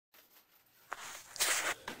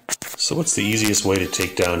So what's the easiest way to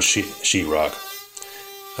take down sheetrock?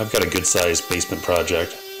 I've got a good sized basement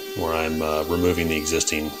project where I'm removing the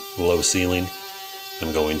existing low ceiling.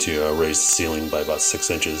 I'm going to raise the ceiling by about 6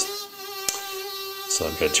 inches. So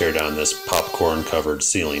I've got to tear down this popcorn covered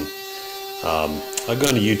ceiling. I've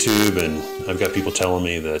gone to YouTube and I've got people telling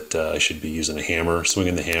me that I should be using a hammer,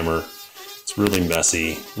 swinging the hammer. It's really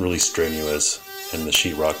messy, really strenuous, and the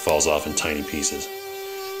sheetrock falls off in tiny pieces.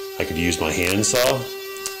 I could use my hand saw.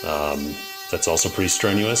 That's also pretty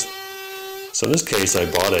strenuous. So in this case, I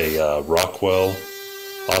bought a Rockwell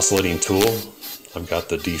oscillating tool. I've got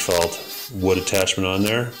the default wood attachment on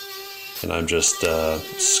there, and I'm just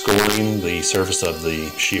scoring the surface of the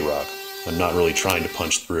sheetrock. I'm not really trying to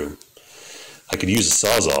punch through. I could use a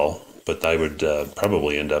sawzall, but I would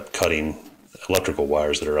probably end up cutting electrical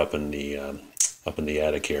wires that are up in the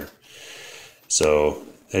attic here. So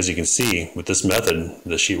as you can see, with this method,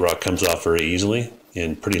 the sheetrock comes off very easily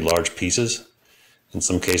in pretty large pieces. In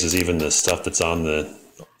some cases, even the stuff that's on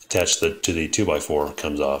attached to the 2x4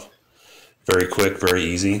 comes off. Very quick, very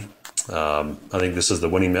easy. I think this is the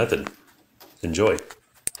winning method. Enjoy.